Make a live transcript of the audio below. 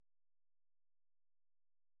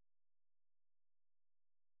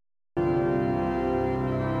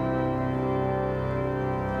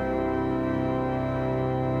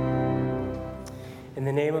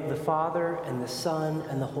the name of the Father, and the Son,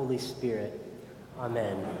 and the Holy Spirit.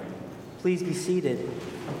 Amen. Please be seated.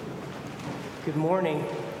 Good morning.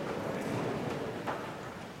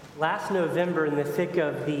 Last November, in the thick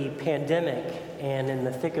of the pandemic and in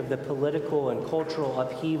the thick of the political and cultural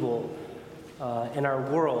upheaval in our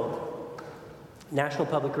world, National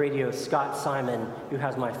Public Radio's Scott Simon, who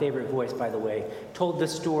has my favorite voice, by the way, told the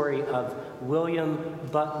story of William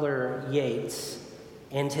Butler Yeats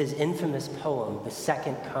and his infamous poem, The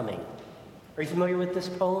Second Coming. Are you familiar with this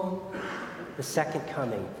poem? The Second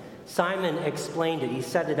Coming. Simon explained it. He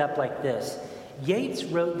set it up like this. Yeats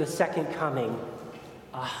wrote The Second Coming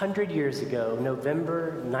 100 years ago,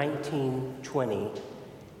 November 1920,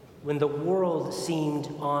 when the world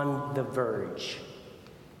seemed on the verge.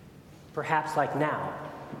 Perhaps like now,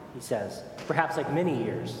 he says, perhaps like many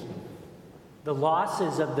years. The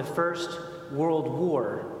losses of the First World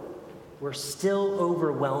War were still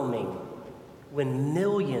overwhelming when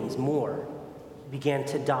millions more began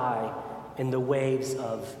to die in the waves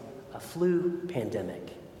of a flu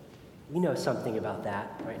pandemic. We know something about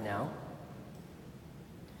that right now.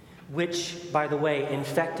 Which, by the way,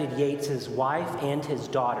 infected Yeats's wife and his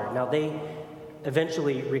daughter. Now, they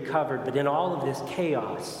eventually recovered, but in all of this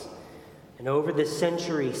chaos, and over the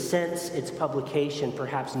century since its publication,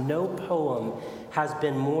 perhaps no poem has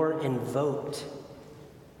been more invoked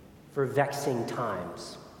for vexing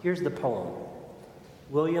times. Here's the poem.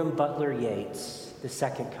 William Butler Yeats, The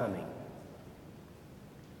Second Coming.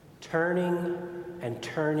 Turning and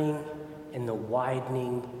turning in the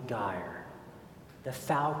widening gyre, the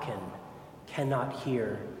falcon cannot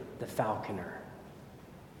hear the falconer.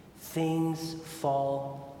 Things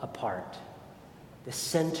fall apart. The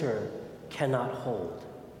center cannot hold.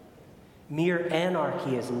 Mere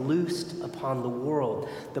anarchy is loosed upon the world.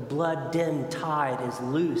 The blood-dimmed tide is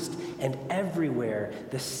loosed, and everywhere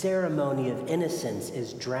the ceremony of innocence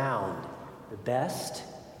is drowned. The best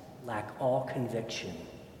lack all conviction,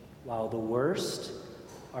 while the worst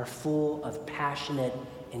are full of passionate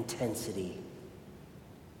intensity.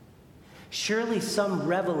 Surely some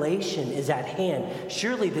revelation is at hand.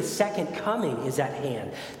 Surely the second coming is at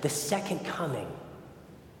hand. The second coming.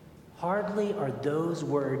 Hardly are those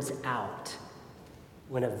words out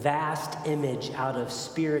when a vast image out of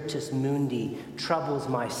Spiritus Mundi troubles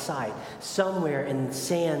my sight. Somewhere in the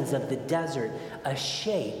sands of the desert, a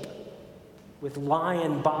shape with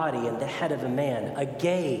lion body and the head of a man, a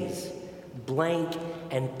gaze blank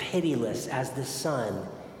and pitiless as the sun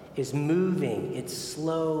is moving its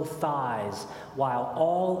slow thighs, while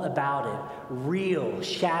all about it real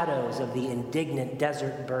shadows of the indignant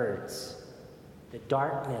desert birds. The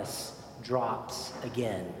darkness drops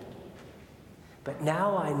again. But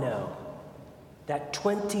now I know that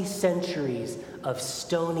 20 centuries of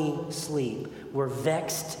stony sleep were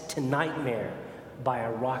vexed to nightmare by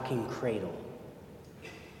a rocking cradle.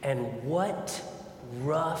 And what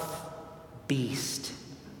rough beast,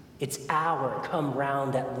 its hour come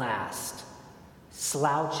round at last,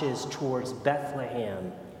 slouches towards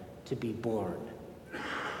Bethlehem to be born.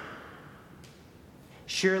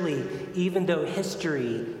 Surely, even though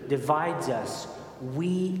history divides us,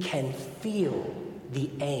 we can feel the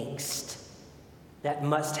angst that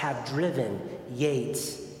must have driven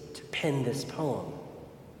Yeats to pen this poem.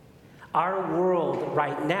 Our world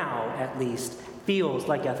right now, at least, feels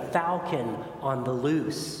like a falcon on the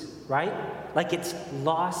loose, right? Like it's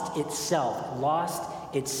lost itself, lost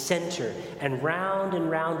its center, and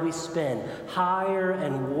round we spin, higher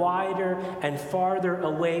and wider and farther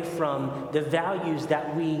away from the values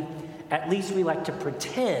that we, at least we like to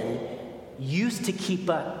pretend, used to keep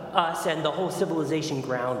us and the whole civilization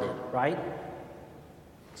grounded, right?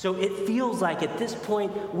 So it feels like at this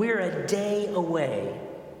point we're a day away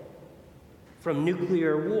from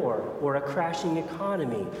nuclear war or a crashing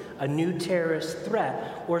economy, a new terrorist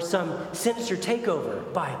threat, or some sinister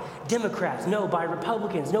takeover by Democrats, no, by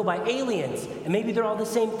Republicans, no, by aliens, and maybe they're all the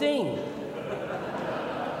same thing.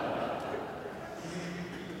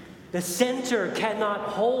 The center cannot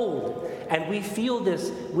hold, and we feel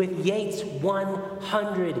this with Yeats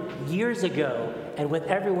 100 years ago, and with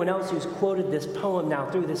everyone else who's quoted this poem now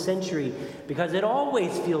through the century, because it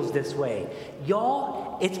always feels this way.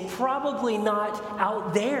 Y'all, it's probably not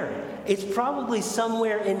out there. It's probably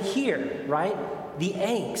somewhere in here, right? The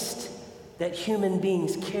angst that human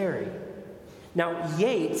beings carry. Now,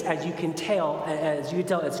 Yeats, as you can tell, as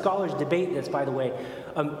scholars debate this, by the way,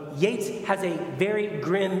 Yeats has a very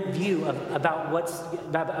grim view about what's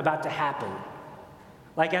about to happen.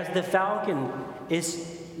 Like as the falcon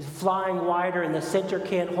is flying wider and the center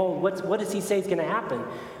can't hold, what does he say is going to happen?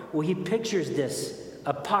 Well, he pictures this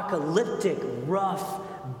apocalyptic, rough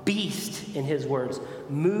beast, in his words,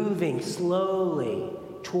 moving slowly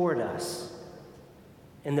toward us.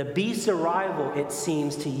 And the beast's arrival, it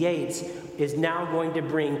seems to Yates, is now going to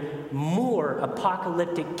bring more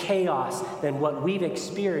apocalyptic chaos than what we've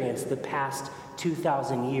experienced the past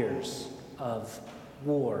 2,000 years of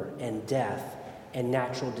war and death and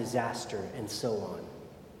natural disaster and so on.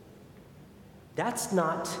 That's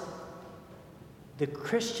not the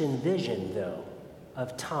Christian vision, though,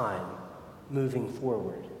 of time moving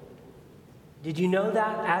forward. Did you know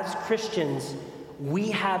that? As Christians,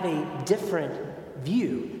 we have a different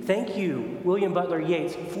view. Thank you, William Butler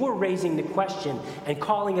Yeats, for raising the question and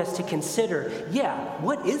calling us to consider,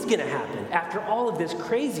 what is going to happen after all of this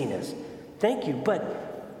craziness? Thank you.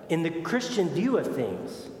 But in the Christian view of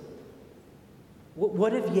things,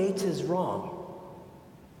 what if Yeats is wrong?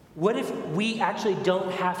 What if we actually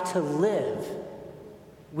don't have to live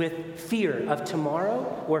with fear of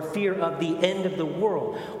tomorrow or fear of the end of the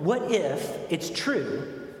world? What if it's true?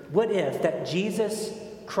 What if that Jesus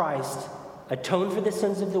Christ atoned for the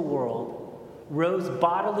sins of the world, rose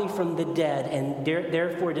bodily from the dead, and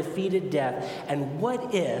therefore defeated death? And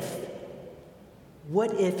what if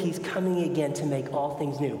he's coming again to make all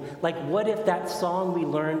things new? Like, what if that song we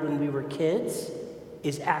learned when we were kids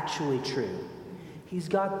is actually true? He's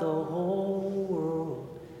got the whole world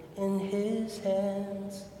in his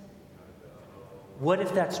hands. What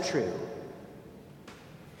if that's true?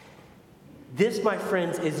 This, my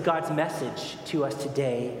friends, is God's message to us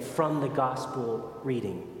today from the gospel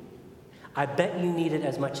reading. I bet you need it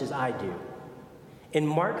as much as I do. In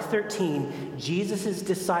Mark 13, Jesus'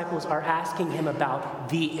 disciples are asking him about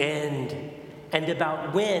the end and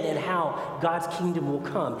about when and how God's kingdom will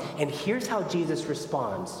come. And here's how Jesus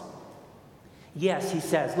responds. Yes, he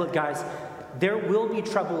says, look, guys, there will be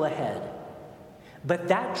trouble ahead. But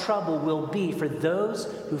that trouble will be for those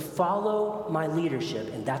who follow my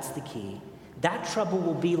leadership, and that's the key. That trouble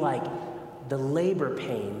will be like the labor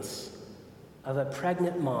pains of a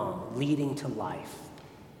pregnant mom leading to life.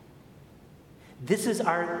 This is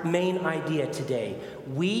our main idea today.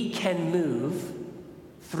 We can move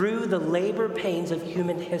through the labor pains of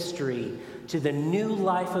human history to the new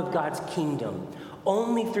life of God's kingdom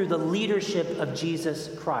only through the leadership of Jesus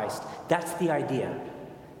Christ. That's the idea.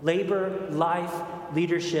 Labor, life,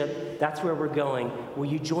 leadership, that's where we're going. Will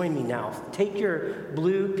you join me now? Take your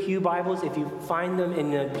blue pew Bibles, if you find them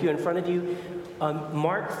in the pew in front of you.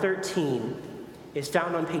 Mark 13 is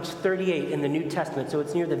found on page 38 in the New Testament, so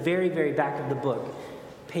it's near the very, very back of the book.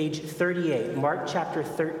 Page 38, Mark chapter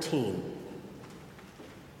 13.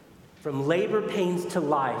 From labor pains to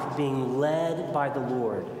life, being led by the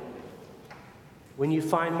Lord. When you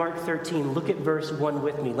find Mark 13, look at verse 1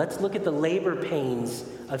 with me. Let's look at the labor pains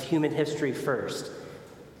of human history first.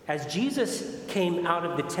 As Jesus came out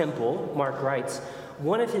of the temple, Mark writes,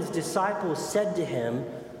 one of his disciples said to him,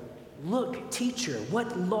 "Look, teacher,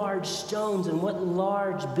 what large stones and what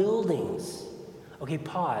large buildings." Okay,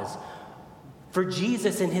 pause. For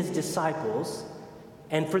Jesus and his disciples,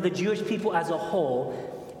 and for the Jewish people as a whole,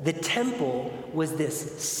 the temple was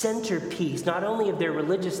this centerpiece, not only of their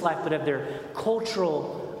religious life, but of their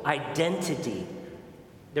cultural identity.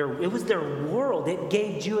 It was their world. It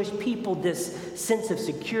gave Jewish people this sense of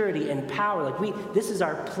security and power. This is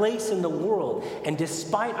our place in the world. And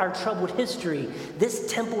despite our troubled history,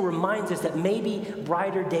 this temple reminds us that maybe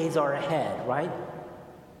brighter days are ahead, right?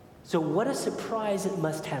 So what a surprise it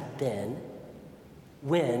must have been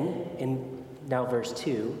when, in now verse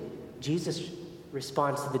 2, Jesus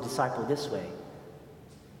responds to the disciple this way.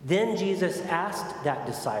 Then Jesus asked that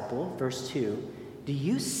disciple, verse 2, "Do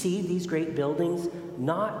you see these great buildings?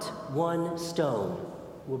 Not one stone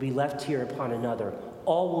will be left here upon another.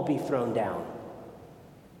 All will be thrown down."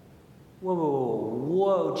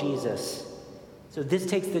 Whoa, Jesus. So this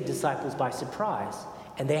takes the disciples by surprise,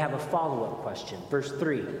 and they have a follow-up question. Verse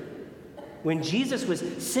 3. When Jesus was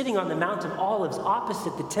sitting on the Mount of Olives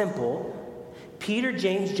opposite the temple, Peter,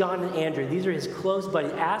 James, John, and Andrew, these are his close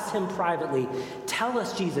buddies, asked him privately, "Tell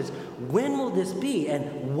us, Jesus, when will this be?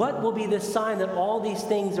 And what will be the sign that all these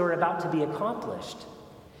things are about to be accomplished?"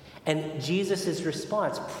 And Jesus'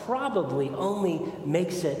 response probably only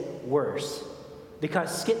makes it worse. Because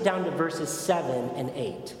skip down to verses 7 and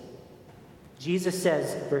 8. Jesus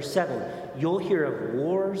says, verse 7, "You'll hear of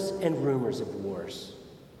wars and rumors of wars."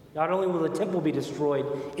 Not only will the temple be destroyed,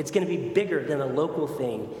 it's going to be bigger than a local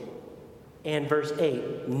thing. And verse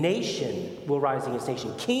 8, "Nation will rise against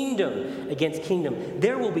nation, kingdom against kingdom.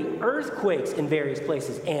 There will be earthquakes in various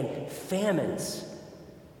places and famines."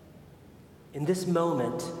 In this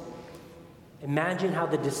moment, imagine how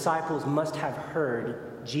the disciples must have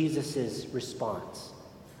heard Jesus' response.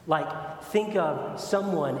 Like, think of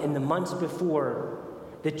someone in the months before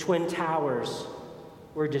the Twin Towers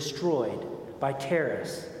were destroyed by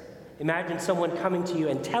terrorists. Imagine someone coming to you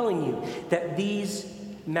and telling you that these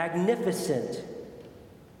magnificent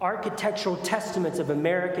architectural testaments of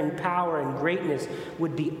American power and greatness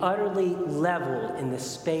would be utterly leveled in the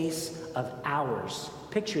space of hours.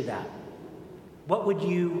 Picture that. What would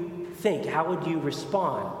you think? How would you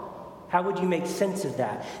respond? How would you make sense of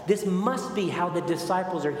that? This must be how the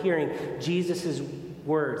disciples are hearing Jesus'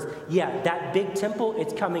 words. Yeah, that big temple,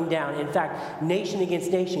 it's coming down. In fact, nation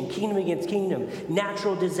against nation, kingdom against kingdom,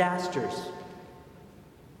 natural disasters.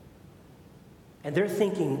 And they're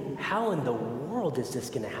thinking, how in the world is this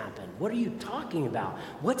going to happen? What are you talking about?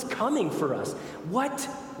 What's coming for us? What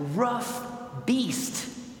rough beast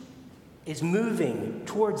is moving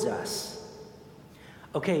towards us?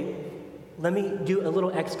 Okay, let me do a little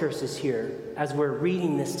excursus here as we're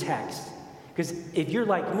reading this text. Because if you're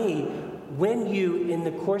like me, when you, in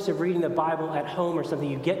the course of reading the Bible at home or something,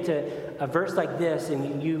 you get to a verse like this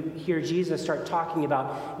and you hear Jesus start talking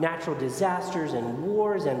about natural disasters and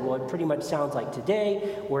wars and what pretty much sounds like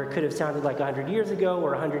today, or it could have sounded like 100 years ago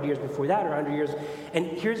or 100 years before that or 100 years. And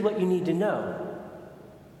here's what you need to know.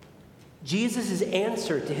 Jesus'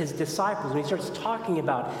 answer to his disciples when he starts talking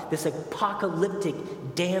about this apocalyptic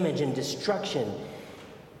damage and destruction,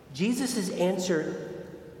 Jesus' answer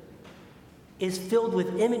is filled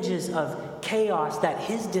with images of chaos that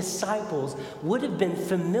his disciples would have been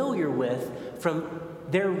familiar with from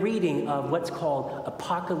their reading of what's called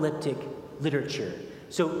apocalyptic literature.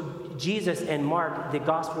 So Jesus and Mark, the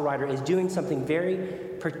gospel writer, is doing something very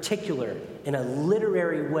particular in a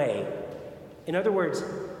literary way. In other words,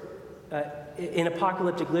 in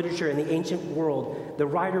apocalyptic literature in the ancient world, the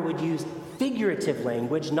writer would use figurative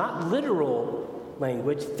language, not literal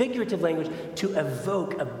language, figurative language, to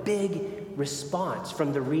evoke a big response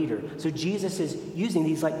from the reader. So Jesus is using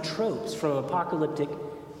these like tropes from apocalyptic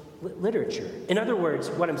literature. In other words,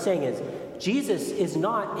 what I'm saying is Jesus is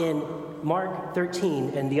not in Mark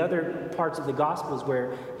 13 and the other parts of the Gospels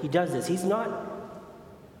where he does this. He's not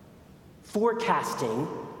forecasting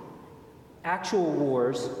actual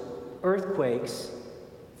wars, earthquakes,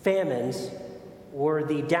 famines, or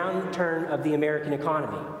the downturn of the American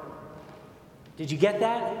economy. Did you get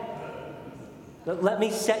that? Let me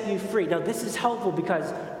set you free. Now, this is helpful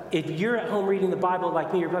because if you're at home reading the Bible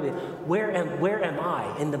like me, you're probably, where am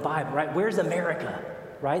I in the Bible, right? Where's America,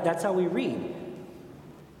 right? That's how we read.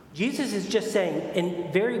 Jesus is just saying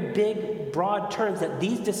in very big, broad terms that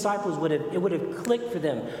these disciples would have clicked for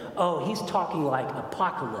them. Oh, he's talking like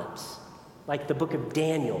apocalypse, like the book of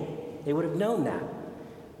Daniel. They would have known that.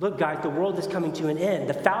 Look, guys, the world is coming to an end.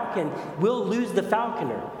 The falcon will lose the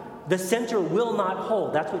falconer. The center will not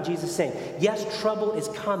hold. That's what Jesus is saying. Yes, trouble is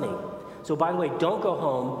coming. So by the way, don't go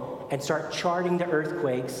home and start charting the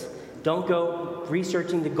earthquakes. Don't go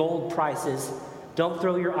researching the gold prices. Don't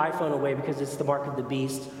throw your iPhone away because it's the mark of the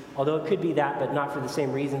beast. Although it could be that, but not for the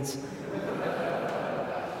same reasons.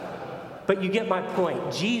 But you get my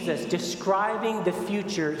point. Jesus, describing the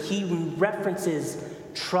future, he references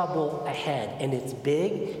trouble ahead, and it's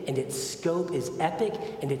big, and its scope is epic,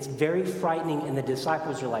 and it's very frightening, and the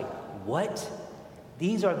disciples are like, what?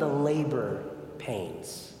 These are the labor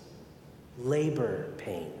pains. Labor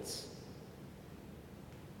pains.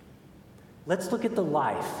 Let's look at the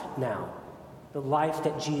life now, the life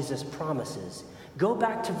that Jesus promises. Go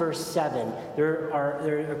back to verse 7. There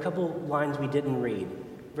are a couple lines we didn't read.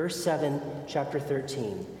 Verse 7, chapter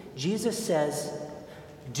 13. Jesus says,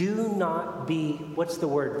 do not be, what's the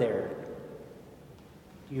word there?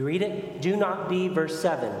 You read it? Do not be, verse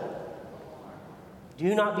 7.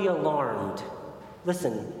 Do not be alarmed.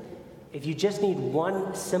 Listen, if you just need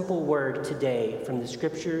one simple word today from the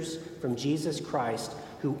scriptures, from Jesus Christ,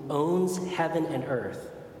 who owns heaven and earth,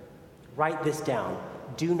 write this down.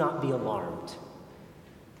 Do not be alarmed.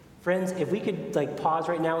 Friends, if we could pause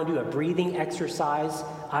right now and do a breathing exercise,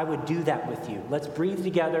 I would do that with you. Let's breathe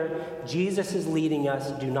together. Jesus is leading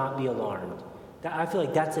us. Do not be alarmed. I feel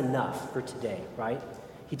like that's enough for today, right?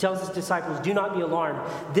 He tells his disciples, do not be alarmed.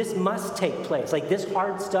 This must take place. This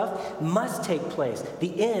hard stuff must take place.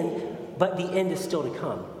 The end, but the end is still to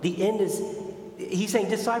come. The end is, he's saying,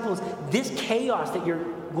 disciples, this chaos that you're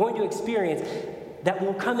going to experience that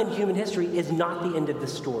will come in human history is not the end of the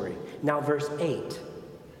story. Now, verse 8.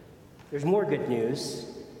 There's more good news.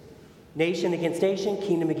 Nation against nation,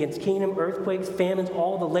 kingdom against kingdom, earthquakes, famines,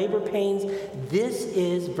 all the labor pains. This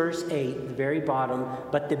is, verse 8, the very bottom,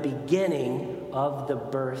 but the beginning of the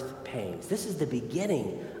birth pains. This is the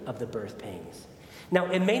beginning of the birth pains. Now,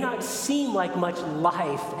 it may not seem like much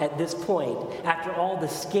life at this point after all the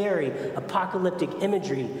scary apocalyptic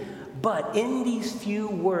imagery, but in these few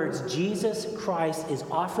words, Jesus Christ is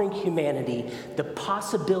offering humanity the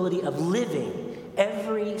possibility of living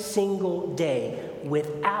every single day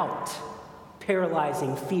without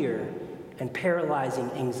paralyzing fear and paralyzing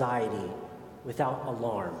anxiety, without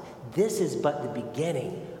alarm. This is but the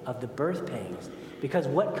beginning of the birth pains. Because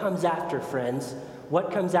what comes after, friends?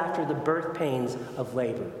 What comes after the birth pains of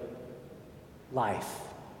labor? Life.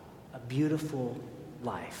 A beautiful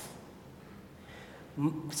life.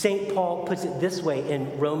 St. Paul puts it this way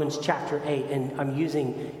in Romans chapter 8, and I'm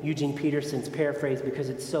using Eugene Peterson's paraphrase because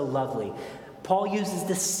it's so lovely. Paul uses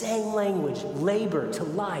the same language, labor to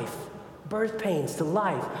life, birth pains to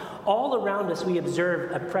life. All around us we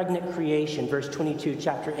observe a pregnant creation, verse 22,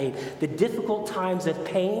 chapter 8. The difficult times of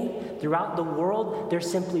pain throughout the world, they're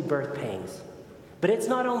simply birth pains. But it's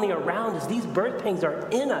not only around us. These birth pains are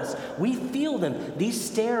in us. We feel them. These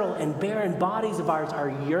sterile and barren bodies of ours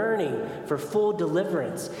are yearning for full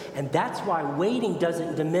deliverance. And that's why waiting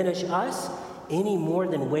doesn't diminish us any more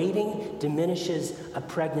than waiting diminishes a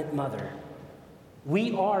pregnant mother.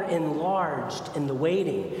 We are enlarged in the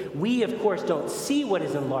waiting. We, of course, don't see what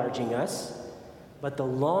is enlarging us, but the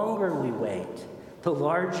longer we wait, the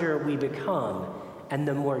larger we become, and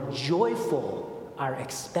the more joyful our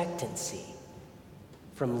expectancy.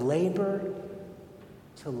 From labor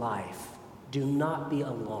to life, do not be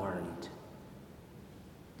alarmed.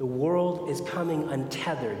 The world is coming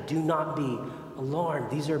untethered. Do not be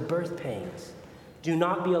alarmed. These are birth pains. Do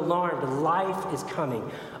not be alarmed. Life is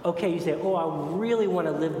coming. Okay, you say, oh, I really want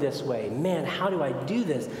to live this way. Man, how do I do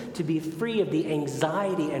this to be free of the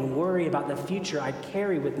anxiety and worry about the future I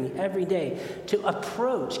carry with me every day? To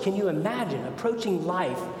approach, can you imagine approaching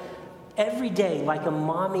life every day like a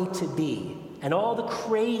mommy-to-be? And all the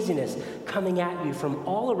craziness coming at you from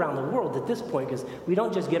all around the world at this point, because we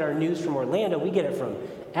don't just get our news from Orlando, we get it from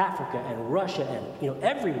Africa and Russia and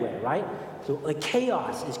everywhere, right? So the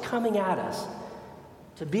chaos is coming at us.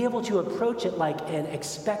 To be able to approach it like an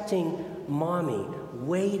expecting mommy,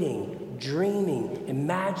 waiting, dreaming,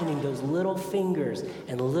 imagining those little fingers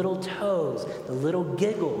and little toes, the little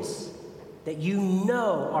giggles that you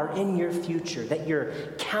know are in your future, that you're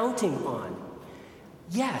counting on.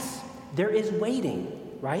 Yes, there is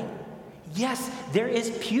waiting, right? Yes, there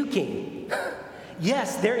is puking.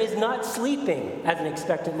 Yes, there is not sleeping as an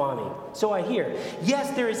expectant mommy. So I hear.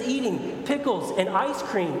 Yes, there is eating pickles and ice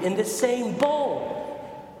cream in the same bowl.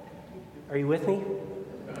 Are you with me?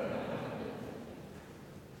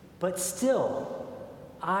 But still,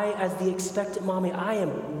 I, as the expectant mommy, I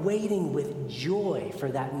am waiting with joy for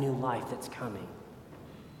that new life that's coming.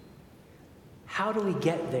 How do we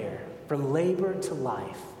get there from labor to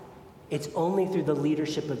life? It's only through the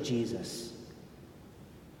leadership of Jesus.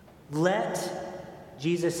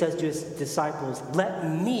 Jesus says to his disciples, let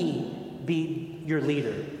me be your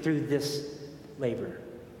leader through this labor.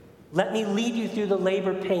 Let me lead you through the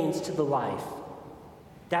labor pains to the life.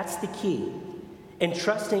 That's the key.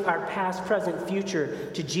 Entrusting our past, present,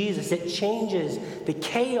 future to Jesus, it changes the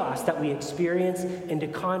chaos that we experience into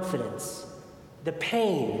confidence, the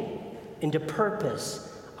pain into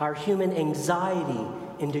purpose, our human anxiety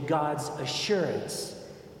into God's assurance.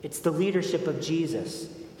 It's the leadership of Jesus.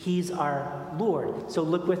 He's our Lord. So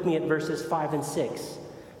look with me at verses 5 and 6.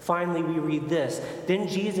 Finally, we read this. Then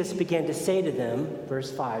Jesus began to say to them,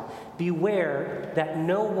 verse 5, beware that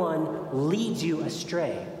no one leads you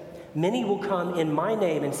astray. Many will come in my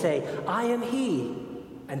name and say, I am he,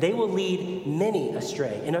 and they will lead many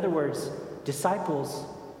astray. In other words, disciples,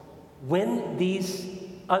 when these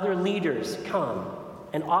other leaders come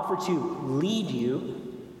and offer to lead you,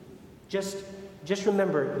 just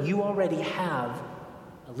remember, you already have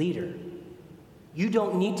a leader. You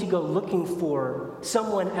don't need to go looking for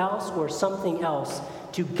someone else or something else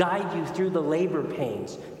to guide you through the labor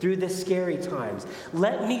pains, through the scary times.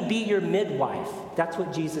 Let me be your midwife. That's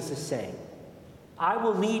what Jesus is saying. I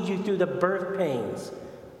will lead you through the birth pains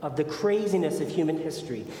of the craziness of human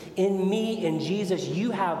history. In me, in Jesus,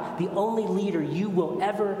 you have the only leader you will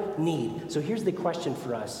ever need. So here's the question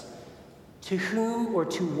for us. To whom or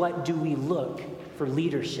to what do we look for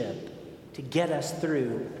leadership to get us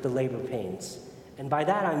through the labor pains? And by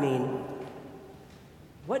that I mean,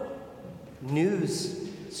 what news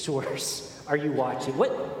source are you watching?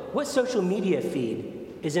 What social media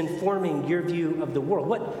feed is informing your view of the world?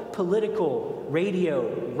 What political radio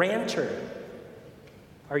ranter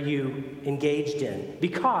are you engaged in?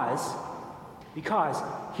 Because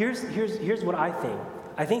here's what I think.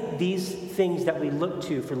 I think these things that we look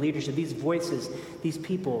to for leadership, these voices, these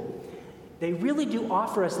people, they really do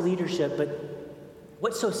offer us leadership, but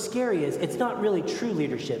what's so scary is it's not really true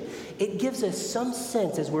leadership. It gives us some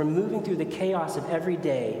sense as we're moving through the chaos of every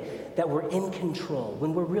day that we're in control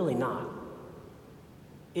when we're really not.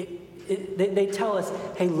 They tell us,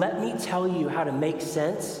 hey, let me tell you how to make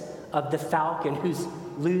sense of the falcon who's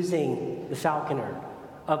losing the falconer,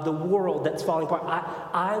 of the world that's falling apart.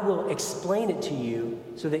 I will explain it to you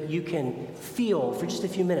so that you can feel for just a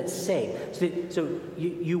few minutes safe. So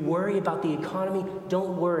you worry about the economy,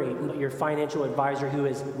 don't worry. Your financial advisor who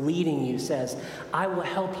is leading you says, I will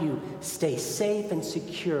help you stay safe and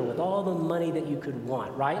secure with all the money that you could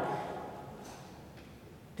want, right?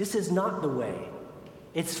 This is not the way.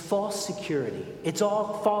 It's false security. It's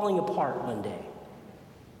all falling apart one day.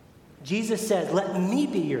 Jesus said, let me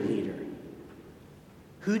be your leader.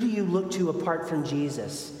 Who do you look to apart from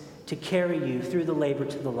Jesus to carry you through the labor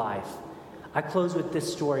to the life? I close with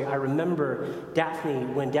this story. I remember Daphne,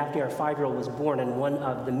 when Daphne, our 5-year-old, was born, and one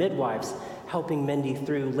of the midwives helping Mindy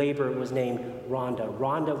through labor was named Rhonda.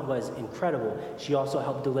 Rhonda was incredible. She also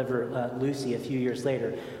helped deliver Lucy a few years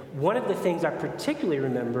later. One of the things I particularly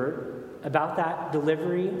remember about that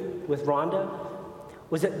delivery with Rhonda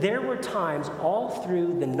was that there were times all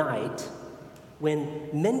through the night when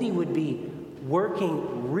Mindy would be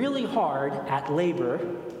working really hard at labor.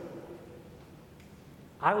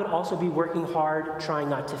 I would also be working hard, trying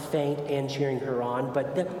not to faint and cheering her on,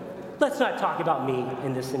 but let's not talk about me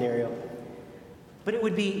in this scenario. But it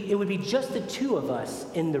would be just the two of us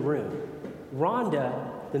in the room.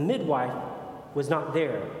 Rhonda, the midwife, was not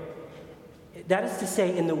there. That is to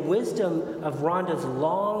say, in the wisdom of Rhonda's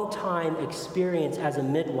long time experience as a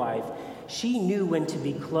midwife, she knew when to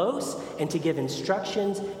be close and to give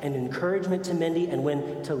instructions and encouragement to Mindy and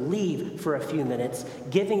when to leave for a few minutes,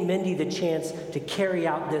 giving Mindy the chance to carry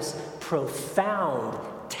out this profound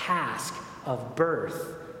task of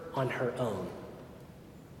birth on her own.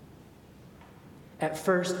 At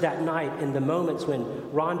first that night, in the moments when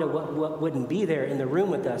Rhonda wouldn't be there in the room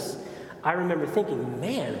with us, I remember thinking,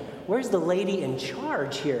 man, where's the lady in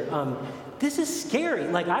charge here? This is scary.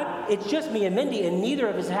 It's just me and Mindy, and neither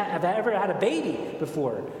of us have ever had a baby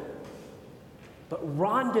before. But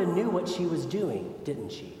Rhonda knew what she was doing,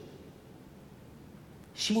 didn't she?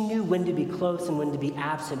 She knew when to be close and when to be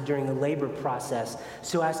absent during the labor process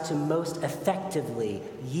so as to most effectively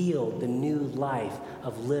yield the new life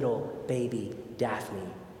of little baby Daphne.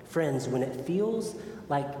 Friends, when it feels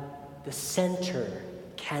like the center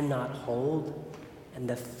cannot hold and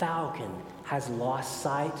the falcon has lost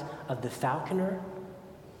sight of the falconer,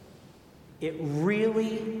 it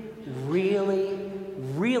really, really,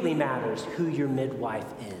 really matters who your midwife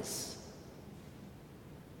is.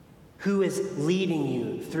 Who is leading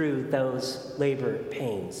you through those labor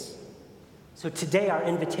pains? So today our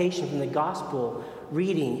invitation from the gospel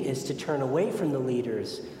reading is to turn away from the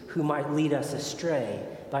leaders who might lead us astray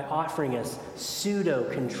by offering us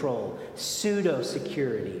pseudo-control,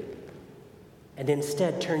 pseudo-security, and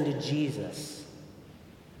instead turn to Jesus,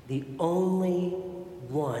 the only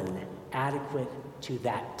one adequate to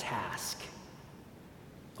that task.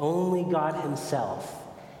 Only God himself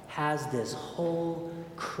has this whole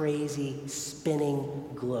crazy spinning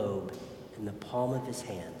globe in the palm of his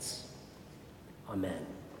hands. Amen.